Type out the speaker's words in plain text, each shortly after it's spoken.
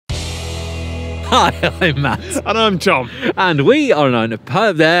Hi, I'm Matt. And I'm Tom. And we are on a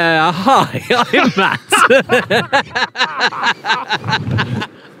pub there. Hi, I'm Matt.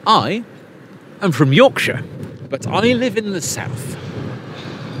 I am from Yorkshire, but I live in the south.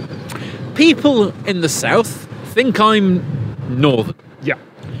 People in the south think I'm northern. Yeah.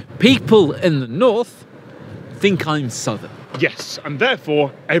 People in the north think I'm southern. Yes, and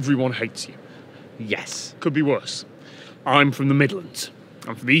therefore everyone hates you. Yes. Could be worse. I'm from the Midlands.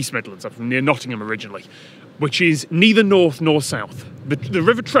 I'm from the East Midlands. I'm from near Nottingham originally, which is neither north nor south. The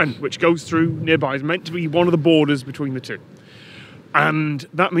River Trent, which goes through nearby, is meant to be one of the borders between the two. And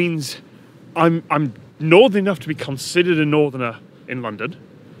that means I'm northern enough to be considered a northerner in London,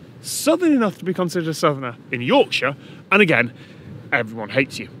 southern enough to be considered a southerner in Yorkshire, and again, everyone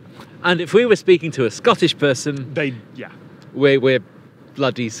hates you. And if we were speaking to a Scottish person, Yeah. we're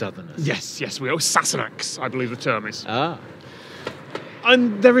bloody southerners. Yes, we are. Sassenachs, I believe the term is. Ah.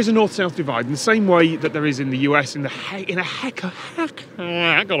 And there is a north-south divide in the same way that there is in the US, in a heck of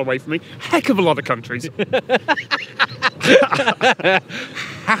a lot of countries. A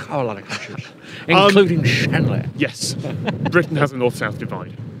lot of countries, including Shenley. Yes, Britain has a north-south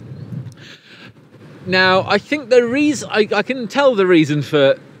divide. Now, I think the reason I can tell the reason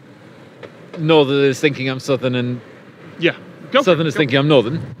for northerners thinking I'm southern and southerners thinking I'm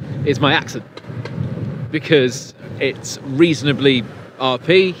northern is my accent, because it's reasonably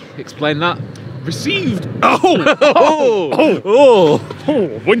RP. Explain that. Received.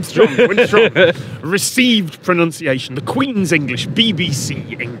 Windstrong. Received pronunciation. The Queen's English,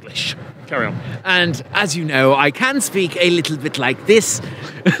 BBC English. Carry on. And as you know, I can speak a little bit like this.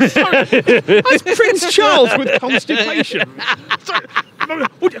 Sorry, that's Prince Charles with constipation. Sorry,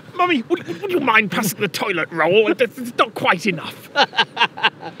 Mummy, would you mind passing the toilet roll? It's not quite enough.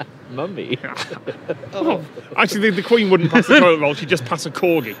 Mummy. Oh. Actually, the Queen wouldn't pass the toilet roll, she'd just pass a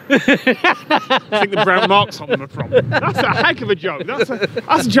corgi. I think the brown marks on them are from. That's a heck of a joke. That's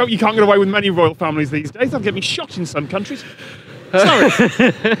a joke you can't get away with many royal families these days. That'll get me shot in some countries. Sorry.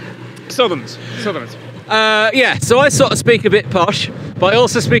 Southerners. Yeah, so I sort of speak a bit posh, but I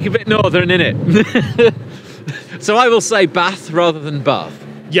also speak a bit northern, innit? So I will say Bath rather than Bath.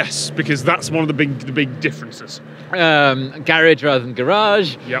 Yes, because that's one of the big differences. Garage rather than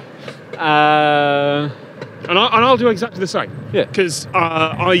garage. Yep. Uh, And I'll do exactly the same. Yeah. Because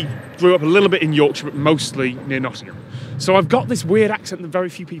I grew up a little bit in Yorkshire, but mostly near Nottingham. So I've got this weird accent that very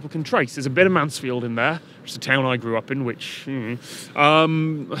few people can trace. There's a bit of Mansfield in there, which is a town I grew up in, which... I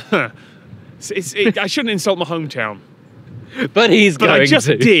shouldn't insult my hometown. but he's But going I just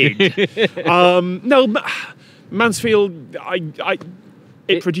to. did. No, Mansfield,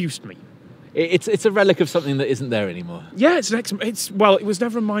 it produced me. It's a relic of something that isn't there anymore. Yeah, it was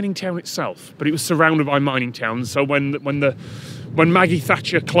never a mining town itself, but it was surrounded by mining towns. So when Maggie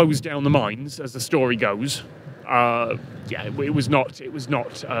Thatcher closed down the mines, as the story goes, it was not.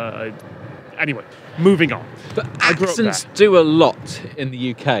 Anyway, moving on. But accents do a lot in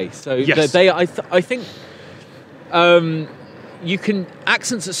the UK. So yes. I think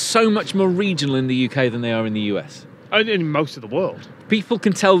accents are so much more regional in the UK than they are in the US. And in most of the world. People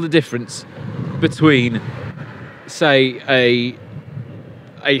can tell the difference between, say,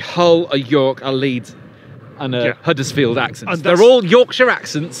 a Hull, a York, a Leeds, and a Huddersfield accent. And they're all Yorkshire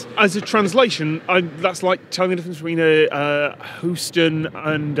accents. As a translation, that's like telling the difference between a Houston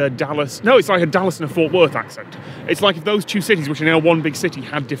and a Dallas. No, it's like a Dallas and a Fort Worth accent. It's like if those two cities, which are now one big city,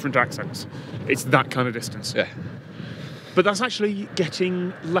 had different accents. It's that kind of distance. Yeah. But that's actually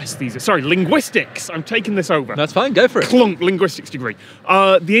getting less these days. Sorry, linguistics. I'm taking this over. That's fine, go for it. Clunk, linguistics degree.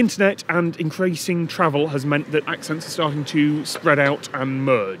 The internet and increasing travel has meant that accents are starting to spread out and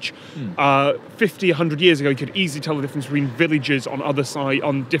merge. 50, 100 years ago, you could easily tell the difference between villages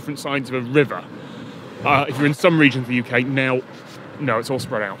on different sides of a river. If you're in some regions of the UK, now, no, it's all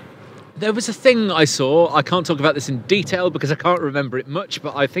spread out. There was a thing I saw. I can't talk about this in detail because I can't remember it much,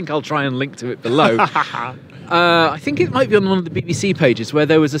 but I think I'll try and link to it below. I think it might be on one of the BBC pages where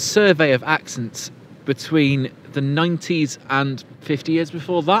there was a survey of accents between the 90s and 50 years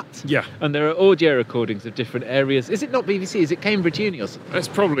before that. Yeah. And there are audio recordings of different areas. Is it not BBC? Is it Cambridge Uni or something? It's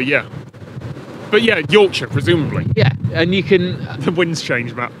probably, yeah. But yeah, Yorkshire, presumably. Yeah, and you can... The wind's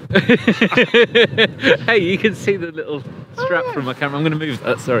changed, Matt. Hey, you can see the little strap from my camera. I'm going to move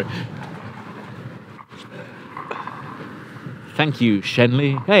that, sorry. Thank you,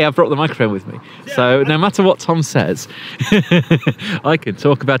 Shenley. Hey, I've brought the microphone with me. Yeah, so no matter what Tom says, I can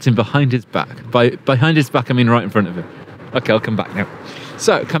talk about him behind his back. By behind his back, I mean right in front of him. Okay, I'll come back now.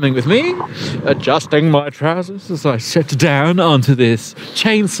 So, coming with me, adjusting my trousers as I sit down onto this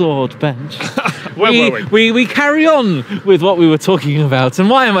chainsawed bench. Where were we? We carry on with what we were talking about. And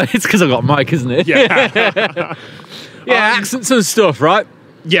why am I? It's because I've got a mic, isn't it? Yeah. Yeah, accents and stuff, right?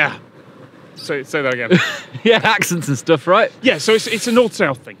 Yeah. Say that again. Yeah, accents and stuff, right? Yeah, so it's a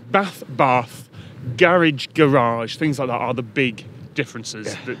north-south thing. Bath, garage, things like that are the big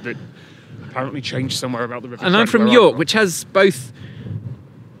differences that apparently changed somewhere about the River And I'm Trent from where York, which has both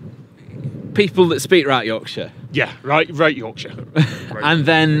people that speak right Yorkshire. Yeah, right Yorkshire. Right. And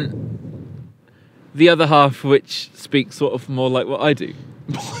then the other half which speaks sort of more like what I do.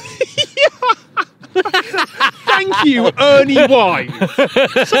 Thank you, Ernie Wine.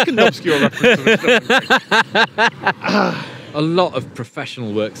 Second obscure reference to this. A lot of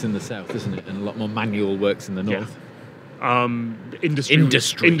professional works in the south, isn't it? And a lot more manual works in the north.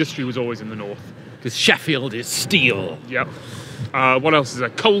 Industry was always in the north. Because Sheffield is steel. Yep. What else is there?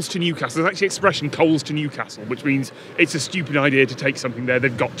 Coals to Newcastle. There's actually an expression, coals to Newcastle, which means it's a stupid idea to take something there.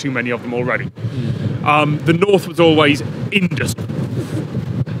 They've got too many of them already. The north was always industry.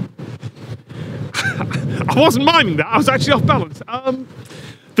 I wasn't miming that. I was actually off balance.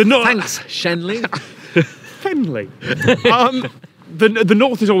 The north. Thanks, Shenley. Fenley. The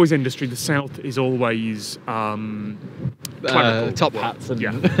north is always industry. The south is always Top hats and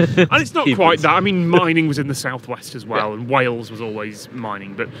and it's not quite that. I mean, mining was in the southwest as well, and Wales was always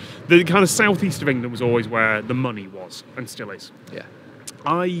mining. But the kind of southeast of England was always where the money was, and still is. Yeah.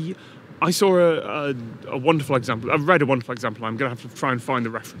 I saw a wonderful example. I've read a wonderful example. I'm going to have to try and find the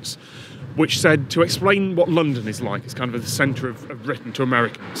reference, which said to explain what London is like. It's kind of at the centre of Britain to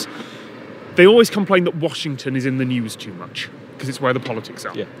Americans. They always complain that Washington is in the news too much because it's where the politics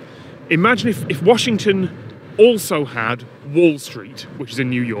are. Yeah. Imagine if Washington also had Wall Street, which is in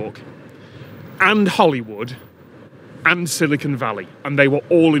New York, and Hollywood, and Silicon Valley, and they were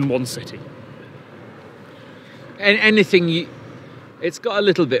all in one city. And it's got a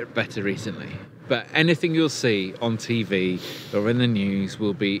little bit better recently, but anything you'll see on TV or in the news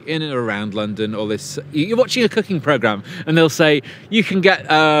will be in and around London. Or this, you're watching a cooking program, and they'll say you can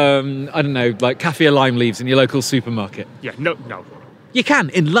get I don't know, like kaffir lime leaves in your local supermarket. Yeah, no. You can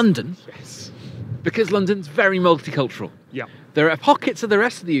in London. Yes. Because London's very multicultural. Yeah. There are pockets of the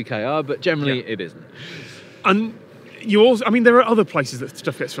rest of the UK are, but generally it isn't. And you also, I mean, there are other places that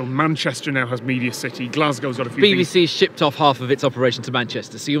stuff gets filmed. Manchester now has Media City. Glasgow's got a few things. BBC shipped off half of its operation to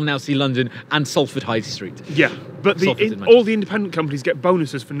Manchester, so you'll now see London and Salford High Street. Yeah, but all the independent companies get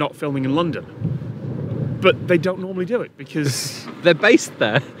bonuses for not filming in London. But they don't normally do it because they're based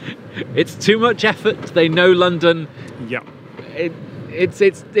there. It's too much effort. They know London. Yeah.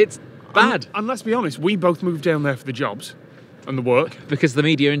 It's bad. And let's be honest, we both moved down there for the jobs and the work. Because the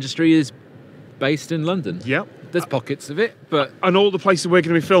media industry is based in London. Yeah. There's pockets of it, but... And all the places we're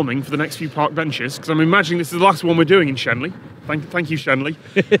going to be filming for the next few park benches, because I'm imagining this is the last one we're doing in Shenley. Thank you, Shenley.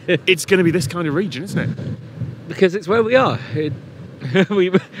 It's going to be this kind of region, isn't it? Because it's where we are.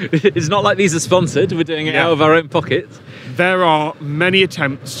 It's not like these are sponsored. We're doing it out of our own pockets. There are many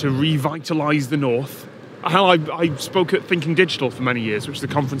attempts to revitalise the north. Hell, I spoke at Thinking Digital for many years, which is a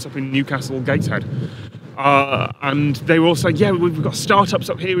conference up in Newcastle, Gateshead. And they were all saying, yeah, we've got startups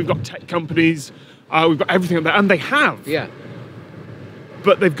up here, we've got tech companies, we've got everything up there. And they have. Yeah.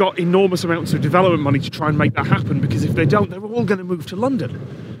 But they've got enormous amounts of development money to try and make that happen, because if they don't, they're all going to move to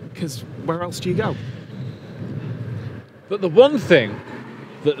London. Because where else do you go? But the one thing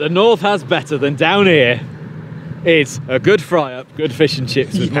that the north has better than down here is a good fry-up, good fish and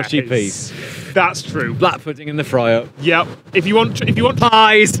chips with mushy peas. That's true. Black pudding in the fry-up. Yep. If you want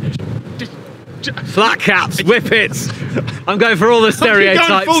pies, flat caps, whippets. I'm going for all the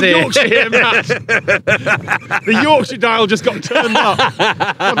stereotypes full here. Yorkshire here, Matt. The Yorkshire dial just got turned up.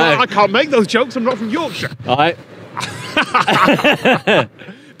 I can't make those jokes. I'm not from Yorkshire. All right.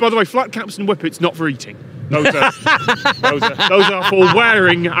 By the way, flat caps and whippets not for eating. Those are for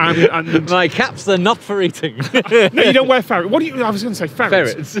wearing and My caps are not for eating. No, you don't wear ferrets. I was going to say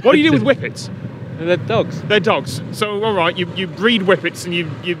ferrets. What do you do with whippets? They're dogs. They're dogs. So all right, you breed whippets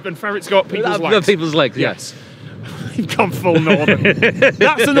and ferrets go up people's legs. People's legs, yes. You've gone full northern.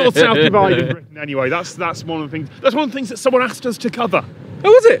 That's the north-south divide in Britain, anyway. That's one of the things. That's one of the things that someone asked us to cover. Oh,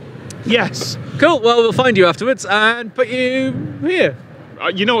 was it? Yes. Cool. Well, we'll find you afterwards and put you here.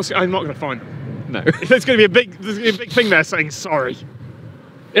 You know what? I'm not going to find them. No. There's going to be a big thing there saying sorry.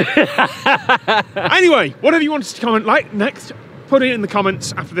 Anyway, whatever you want us to comment like next, put it in the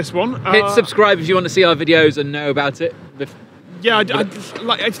comments after this one. Hit subscribe if you want to see our videos and know about it. Yeah,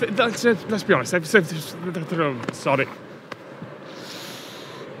 let's be honest. Sod it.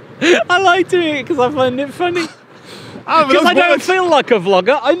 I like doing it because I find it funny. Because I don't feel like a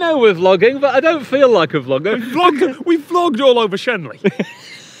vlogger. I know we're vlogging, but I don't feel like a vlogger. We've vlogged all over Shenley.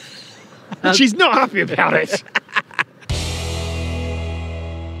 And she's not happy about it.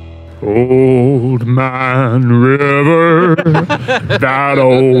 Old Man River, that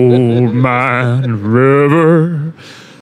old man river,